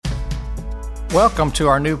Welcome to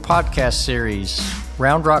our new podcast series,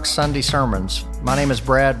 Round Rock Sunday Sermons. My name is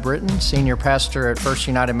Brittain, Senior Pastor at First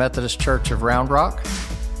United Methodist Church of Round Rock.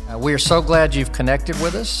 We are so glad you've connected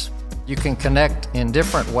with us. You can connect in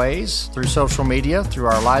different ways through social media, through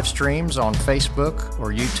our live streams on Facebook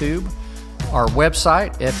or YouTube, our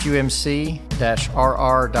website, fumc-rr.org.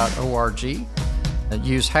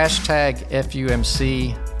 Use hashtag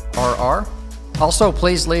FUMCRR. Also,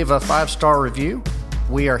 please leave a 5-star review.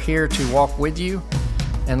 We are here to walk with you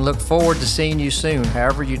and look forward to seeing you soon,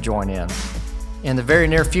 however you join in. In the very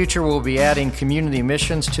near future, we'll be adding community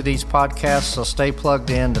missions to these podcasts, so stay plugged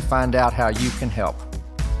in to find out how you can help.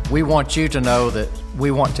 We want you to know that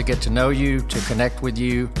we want to get to know you, to connect with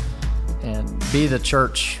you, and be the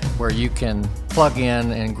church where you can plug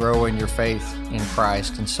in and grow in your faith in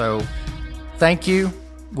Christ. And so, thank you.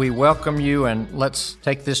 We welcome you, and let's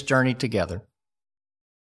take this journey together.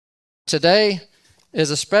 Today is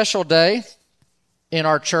a special day in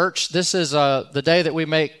our church. This is the day that we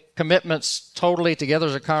make commitments totally together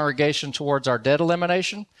as a congregation towards our debt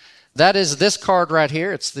elimination. That is this card right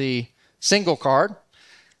here. It's the single card.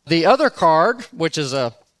 The other card, which is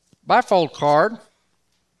a bifold card,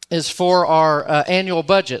 is for our annual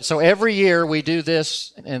budget. So every year we do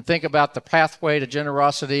this and think about the pathway to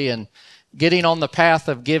generosity and getting on the path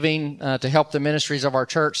of giving to help the ministries of our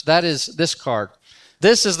church. That is this card.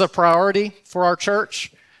 This is the priority for our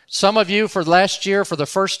church. Some of you for last year, for the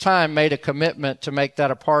first time, made a commitment to make that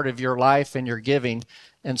a part of your life and your giving.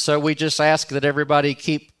 And so we just ask that everybody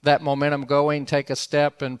keep that momentum going, take a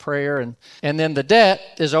step in prayer. And then the debt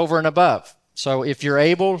is over and above. So if you're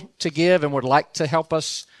able to give and would like to help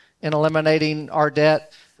us in eliminating our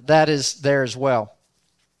debt, that is there as well.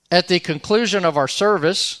 At the conclusion of our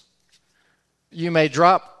service, you may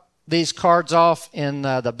drop these cards off in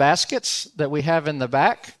the baskets that we have in the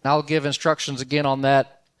back. I'll give instructions again on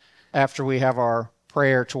that after we have our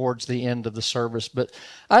prayer towards the end of the service. But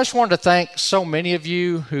I just wanted to thank so many of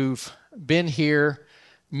you who've been here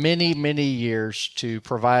many, many years to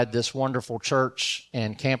provide this wonderful church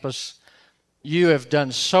and campus. You have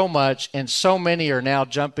done so much, and so many are now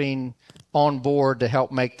jumping on board to help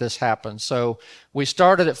make this happen. So we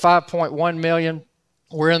started at $5.1 million.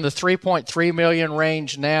 We're in the $3.3 million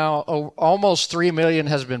range now. Almost $3 million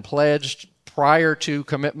has been pledged prior to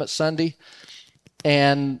Commitment Sunday.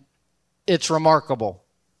 And it's remarkable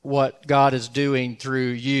what God is doing through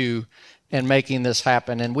you and making this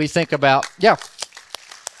happen. And we think about,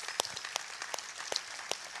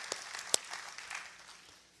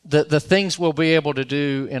 the things we'll be able to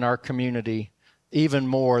do in our community even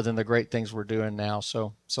more than the great things we're doing now.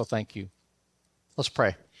 So thank you. Let's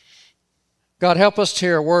pray. God, help us to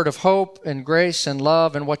hear a word of hope and grace and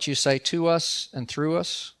love in what you say to us and through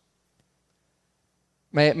us.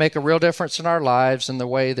 May it make a real difference in our lives, in the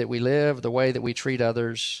way that we live, the way that we treat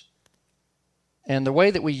others, and the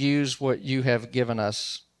way that we use what you have given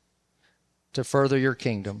us to further your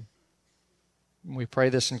kingdom. We pray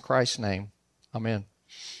this in Christ's name. Amen.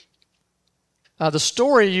 The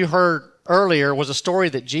story you heard earlier was a story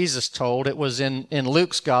that Jesus told. It was in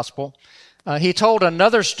Luke's gospel. He told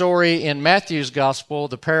another story in Matthew's gospel,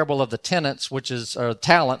 the parable of the talents, which is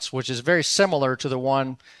very similar to the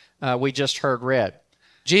one we just heard read.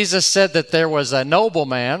 Jesus said that there was a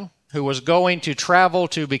nobleman who was going to travel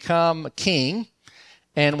to become king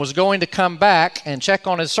and was going to come back and check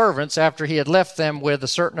on his servants after he had left them with a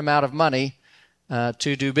certain amount of money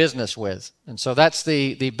to do business with. And so that's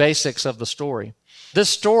the basics of the story. This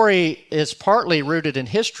story is partly rooted in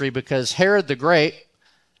history because Herod the Great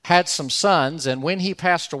had some sons, and when he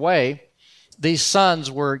passed away, these sons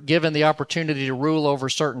were given the opportunity to rule over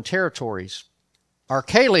certain territories.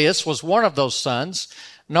 Archelaus was one of those sons.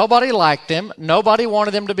 Nobody liked him. Nobody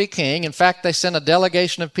wanted him to be king. In fact, they sent a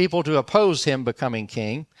delegation of people to oppose him becoming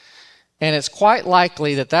king. And it's quite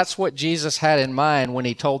likely that that's what Jesus had in mind when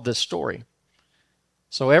he told this story.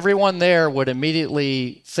 So everyone there would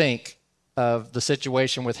immediately think of the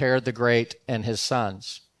situation with Herod the Great and his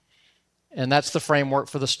sons. And that's the framework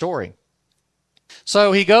for the story.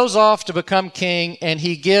 So he goes off to become king, and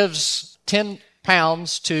he gives 10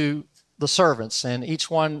 pounds to the servants, and each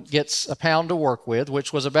one gets a pound to work with,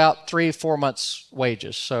 which was about 3-4 months'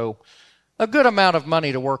 wages. So a good amount of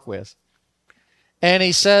money to work with. And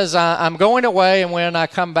he says, I'm going away, and when I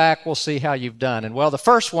come back, we'll see how you've done. And well, the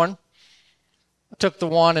first one took the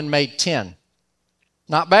one and made 10.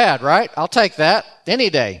 Not bad, right? I'll take that any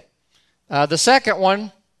day. The second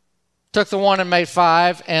one took the one and made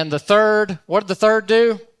 5. And the third, what did the third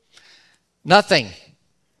do? Nothing.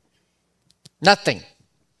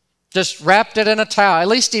 Just wrapped it in a towel. At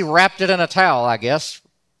least he wrapped it in a towel, I guess.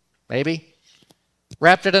 Maybe.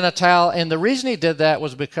 wrapped it in a towel. And the reason he did that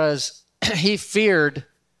was because he feared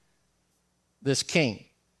this king.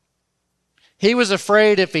 He was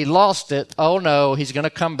afraid if he lost it, oh no, he's going to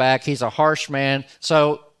come back. He's a harsh man.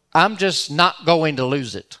 So I'm just not going to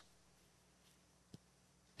lose it.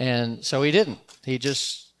 And so he didn't. He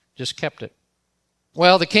just kept it.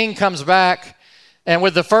 Well, the king comes back, and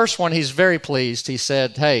with the first one, he's very pleased. He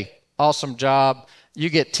said, hey, awesome job. You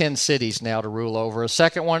get 10 cities now to rule over. A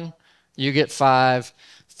second one, you get 5.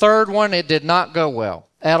 Third one, it did not go well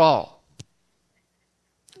at all.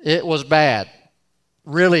 It was bad,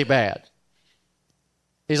 really bad.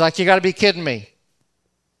 He's like, you got to be kidding me.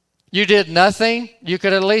 You did nothing. You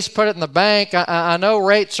could at least put it in the bank. I know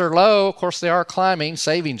rates are low. Of course, they are climbing,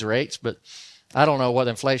 savings rates, but I don't know what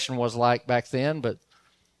inflation was like back then, but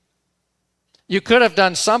you could have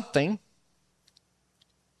done something.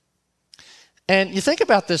 And you think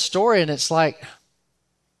about this story, and it's like,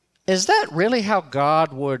 is that really how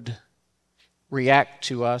God would react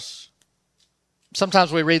to us?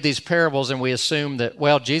 Sometimes we read these parables and we assume that,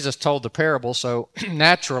 well, Jesus told the parable, so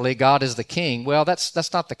naturally God is the king. Well,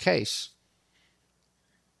 that's not the case.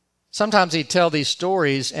 Sometimes he'd tell these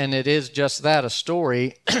stories, and it is just that, a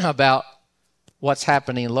story about what's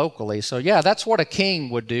happening locally. So yeah, that's what a king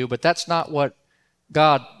would do, but that's not what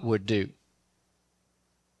God would do.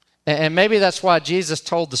 And maybe that's why Jesus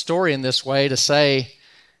told the story in this way, to say,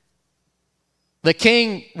 the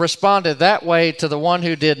king responded that way to the one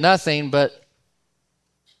who did nothing, but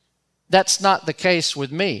that's not the case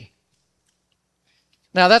with me.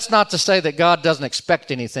 Now, that's not to say that God doesn't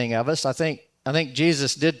expect anything of us. I think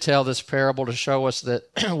Jesus did tell this parable to show us that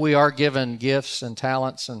we are given gifts and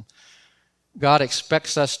talents, and God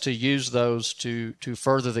expects us to use those to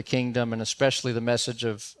further the kingdom, and especially the message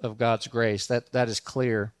of God's grace. That is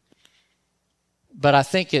clear. But I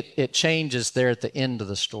think it changes there at the end of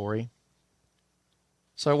the story.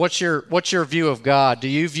 So what's your view of God? Do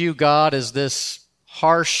you view God as this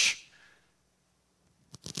harsh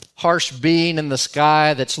being in the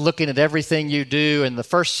sky that's looking at everything you do, and the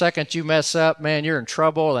first second you mess up, man, you're in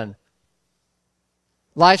trouble, and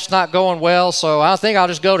life's not going well, so I think I'll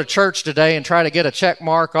just go to church today and try to get a check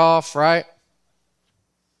mark off, right?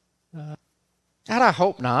 God, I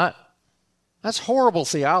hope not. That's horrible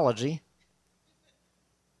theology.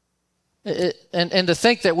 And to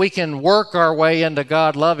think that we can work our way into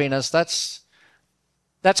God loving us, that's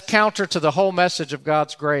counter to the whole message of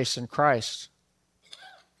God's grace in Christ.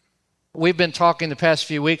 We've been talking the past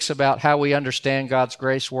few weeks about how we understand God's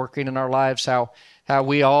grace working in our lives, how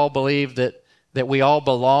we all believe that we all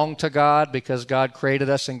belong to God because God created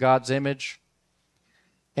us in God's image.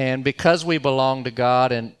 And because we belong to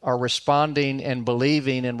God and are responding and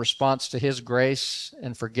believing in response to His grace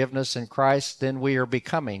and forgiveness in Christ, then we are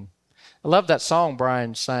becoming. I love that song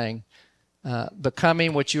Brian sang,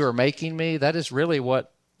 becoming what you are making me. That is really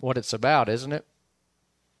what it's about, isn't it?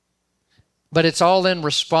 But it's all in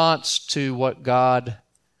response to what God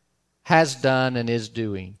has done and is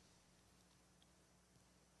doing.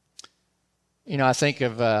 You know, I think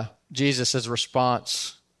of Jesus'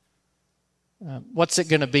 response. What's it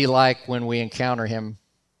going to be like when we encounter Him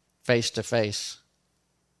face to face?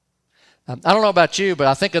 I don't know about you, but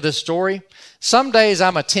I think of this story. Some days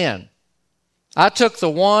I'm a 10. I took the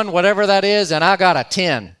 1, whatever that is, and I got a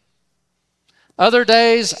 10. Other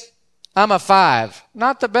days, I'm a 5.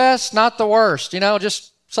 Not the best, not the worst,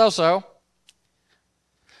 just so-so.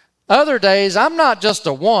 Other days, I'm not just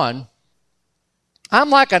a 1. I'm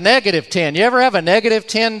like a negative 10. You ever have a negative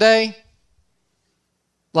 10 day?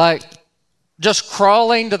 Like just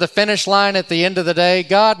crawling to the finish line at the end of the day.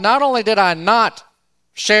 God, not only did I not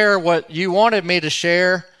share what you wanted me to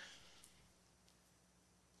share,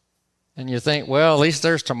 and you think, well, at least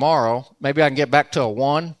there's tomorrow. Maybe I can get back to a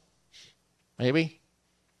 1. Maybe.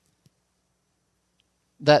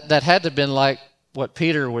 That had to have been like what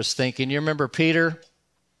Peter was thinking. You remember Peter?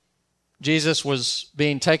 Jesus was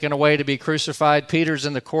being taken away to be crucified. Peter's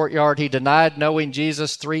in the courtyard. He denied knowing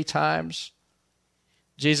Jesus 3 times.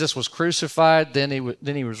 Jesus was crucified, then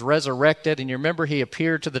he was resurrected. And you remember he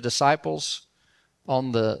appeared to the disciples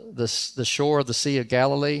on the shore of the Sea of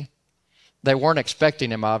Galilee. They weren't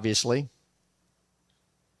expecting him, obviously.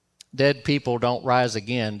 Dead people don't rise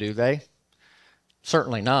again, do they?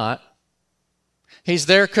 Certainly not. He's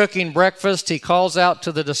there cooking breakfast. He calls out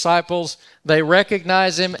to the disciples. They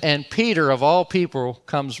recognize him, and Peter, of all people,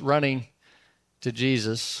 comes running to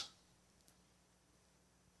Jesus.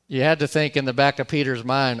 You had to think in the back of Peter's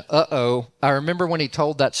mind, uh-oh. I remember when he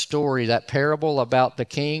told that story, that parable about the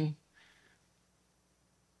king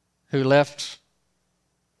who left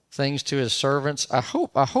things to his servants. I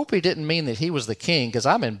hope he didn't mean that he was the king, because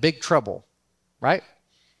I'm in big trouble, right?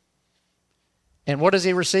 And what does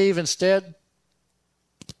he receive instead?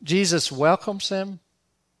 Jesus welcomes him.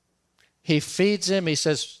 He feeds him. He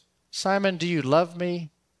says, Simon, do you love me?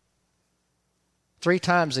 3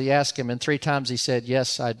 times he asked him, and 3 times he said,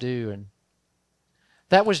 yes, I do. And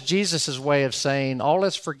that was Jesus' way of saying, all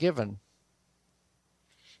is forgiven.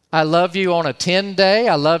 I love you on a 10-day.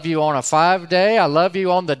 I love you on a 5-day. I love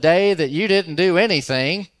you on the day that you didn't do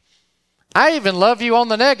anything. I even love you on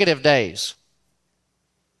the negative days.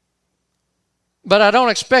 But I don't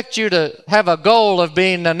expect you to have a goal of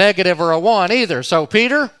being a negative or a 1 either. So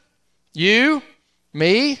Peter, you,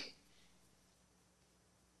 me,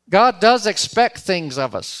 God does expect things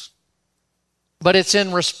of us. But it's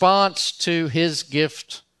in response to his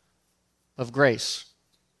gift of grace.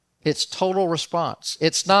 It's total response.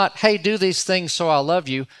 It's not, hey, do these things so I'll love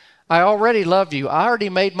you. I already love you. I already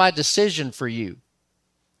made my decision for you.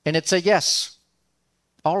 And it's a yes.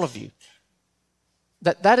 All of you.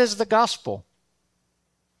 That is the gospel.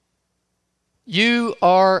 You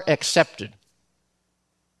are accepted.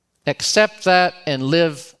 Accept that and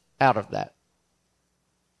live out of that.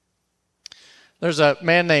 There's a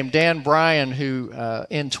man named Dan Bryan who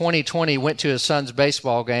in 2020 went to his son's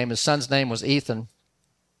baseball game. His son's name was Ethan.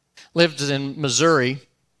 Lived in Missouri.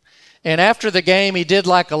 And after the game, he did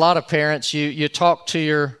like a lot of parents. You talk to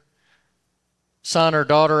your son or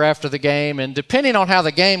daughter after the game, and depending on how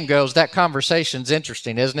the game goes, that conversation's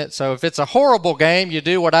interesting, isn't it? So if it's a horrible game, you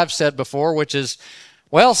do what I've said before, which is,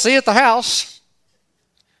 well, see you at the house.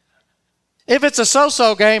 If it's a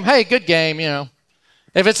so-so game, hey, good game, you know.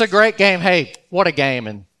 If it's a great game, hey, what a game.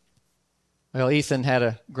 And, well, Ethan had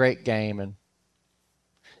a great game. And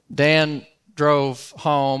Dan drove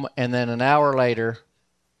home, and then an hour later,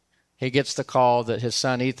 he gets the call that his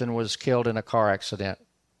son Ethan was killed in a car accident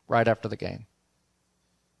right after the game.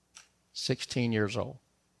 16 years old.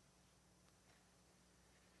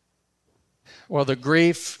 Well, the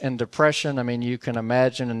grief and depression, I mean, you can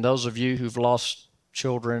imagine, and those of you who've lost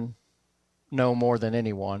children know more than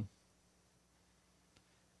anyone.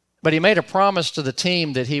 But he made a promise to the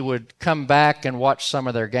team that he would come back and watch some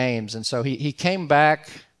of their games. And so he came back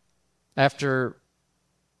after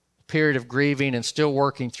a period of grieving and still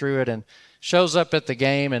working through it, and shows up at the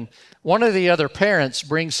game. And one of the other parents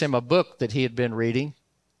brings him a book that he had been reading,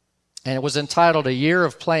 and it was entitled A Year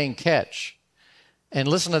of Playing Catch. And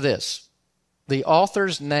listen to this. The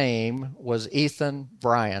author's name was Ethan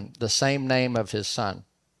Bryan, the same name of his son.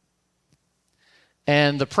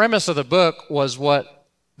 And the premise of the book was what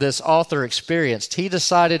this author experienced. He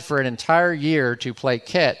decided for an entire year to play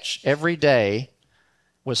catch every day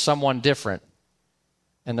with someone different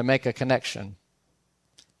and to make a connection.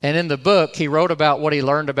 And in the book, he wrote about what he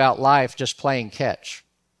learned about life just playing catch.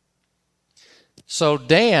 So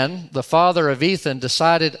Dan, the father of Ethan,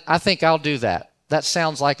 decided, I think I'll do that. That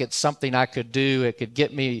sounds like it's something I could do. It could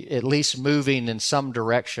get me at least moving in some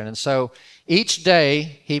direction. And so each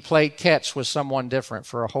day he played catch with someone different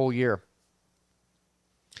for a whole year.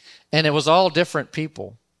 And it was all different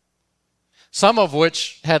people, some of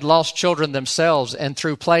which had lost children themselves, and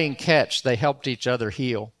through playing catch, they helped each other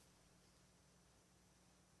heal.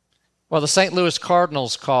 Well, the St. Louis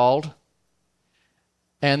Cardinals called,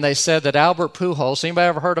 and they said that Albert Pujols, anybody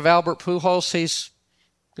ever heard of Albert Pujols? He's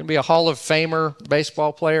going to be a Hall of Famer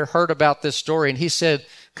baseball player, heard about this story, and he said,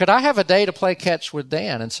 could I have a day to play catch with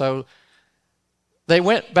Dan? And so they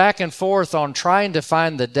went back and forth on trying to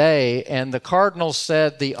find the day, and the Cardinals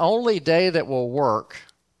said the only day that will work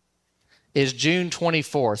is June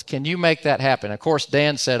 24th. Can you make that happen? Of course,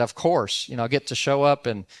 Dan said, of course. You know, I get to show up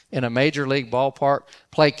in a major league ballpark,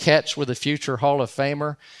 play catch with a future Hall of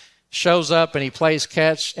Famer. Shows up and he plays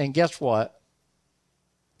catch, and guess what?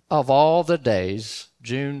 Of all the days,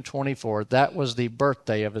 June 24th, that was the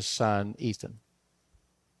birthday of his son, Ethan.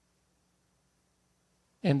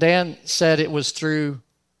 And Dan said it was through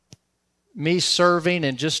me serving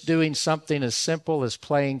and just doing something as simple as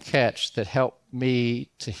playing catch that helped me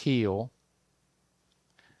to heal.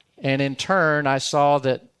 And in turn, I saw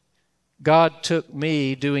that God took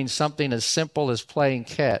me doing something as simple as playing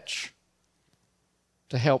catch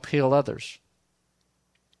to help heal others.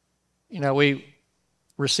 You know, we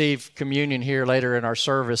receive communion here later in our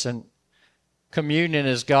service, and communion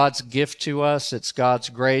is God's gift to us. It's God's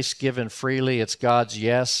grace given freely. It's God's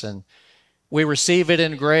yes, and we receive it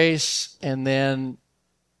in grace, and then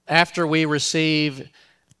after we receive,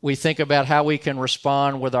 we think about how we can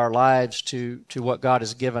respond with our lives to what God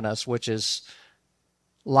has given us, which is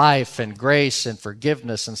life and grace and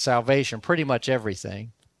forgiveness and salvation, pretty much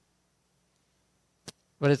everything.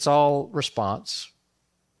 But it's all response.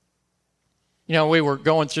 You know, we were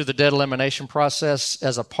going through the debt elimination process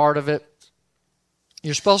as a part of it.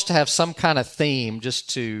 you're supposed to have some kind of theme just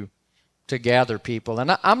to gather people.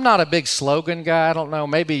 And I'm not a big slogan guy. I don't know.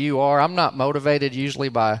 Maybe you are. I'm not motivated usually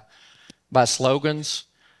by slogans.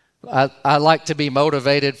 I like to be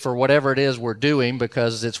motivated for whatever it is we're doing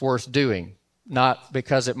because it's worth doing, not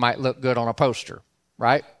because it might look good on a poster,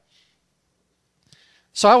 right?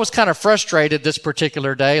 So I was kind of frustrated this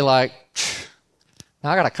particular day, like,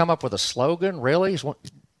 now I got to come up with a slogan? Really?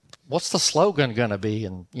 What's the slogan going to be?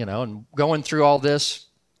 And, and going through all this.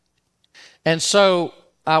 And so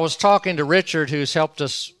I was talking to Richard, who's helped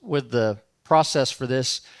us with the process for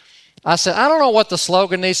this. I said, I don't know what the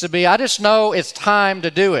slogan needs to be. I just know it's time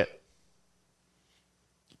to do it.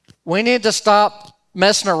 We need to stop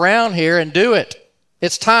messing around here and do it.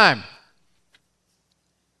 It's time.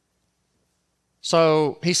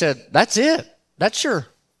 So he said, that's it. That's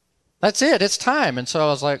it. It's time. And so I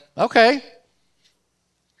was like, okay.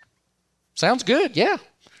 Sounds good. Yeah.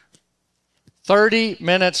 30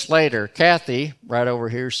 minutes later, Kathy, right over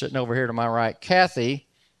here, sitting over here to my right, Kathy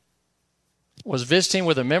was visiting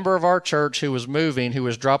with a member of our church who was moving, who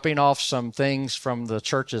was dropping off some things from the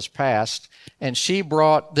church's past, and she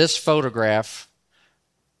brought this photograph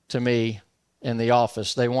to me in the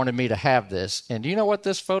office. They wanted me to have this. And do you know what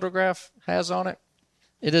this photograph has on it?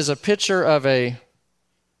 It is a picture of a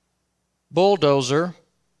bulldozer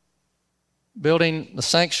building the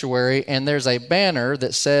sanctuary, and there's a banner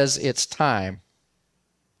that says it's time.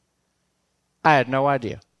 I had no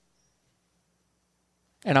idea.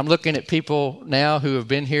 And I'm looking at people now who have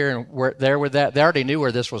been here and were there with that. They already knew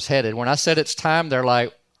where this was headed. When I said it's time, they're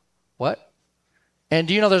like, what? And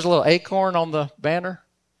do you know there's a little acorn on the banner?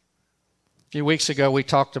 A few weeks ago, we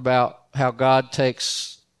talked about how God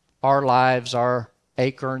takes our lives, our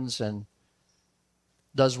acorns, and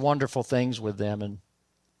does wonderful things with them. And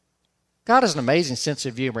God has an amazing sense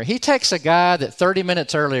of humor. He takes a guy that 30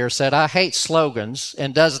 minutes earlier said, I hate slogans,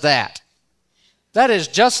 and does that. That is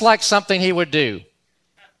just like something he would do.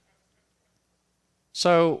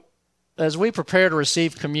 So as we prepare to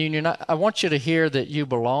receive communion, I want you to hear that you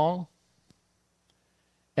belong,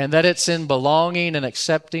 and that it's in belonging and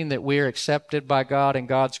accepting that we are accepted by God and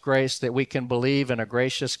God's grace, that we can believe in a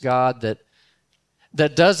gracious God that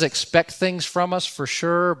does expect things from us for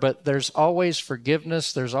sure, but there's always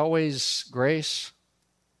forgiveness, there's always grace,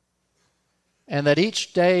 and that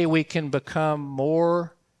each day we can become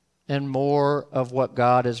more and more of what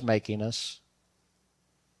God is making us.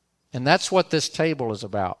 And that's what this table is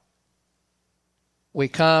about. We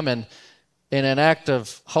come and in an act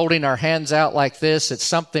of holding our hands out like this, it's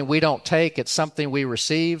something we don't take, it's something we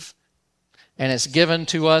receive, and it's given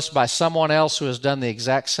to us by someone else who has done the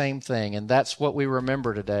exact same thing. And that's what we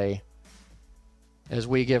remember today as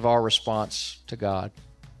we give our response to God.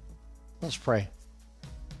 Let's pray.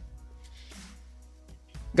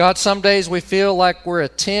 God, some days we feel like we're a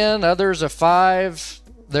 10, others a 5.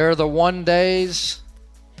 They're the 1 days,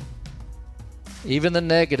 even the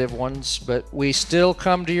negative ones, but we still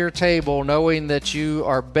come to your table knowing that you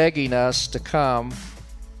are begging us to come,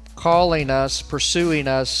 calling us, pursuing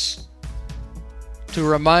us, to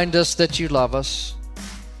remind us that you love us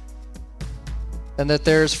and that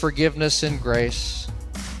there is forgiveness and grace.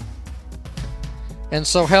 And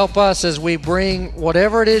so help us as we bring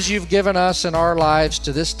whatever it is you've given us in our lives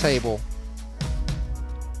to this table,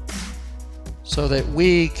 so that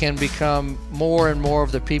we can become more and more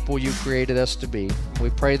of the people you created us to be. We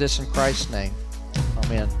pray this in Christ's name.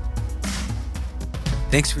 Amen.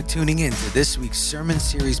 Thanks for tuning in to this week's Sermon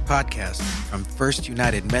Series podcast from First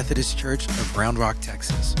United Methodist Church of Round Rock,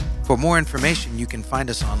 Texas. For more information, you can find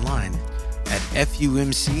us online at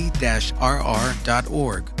fumc-rr.org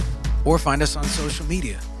or find us on social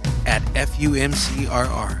media at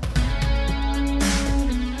FUMCRR.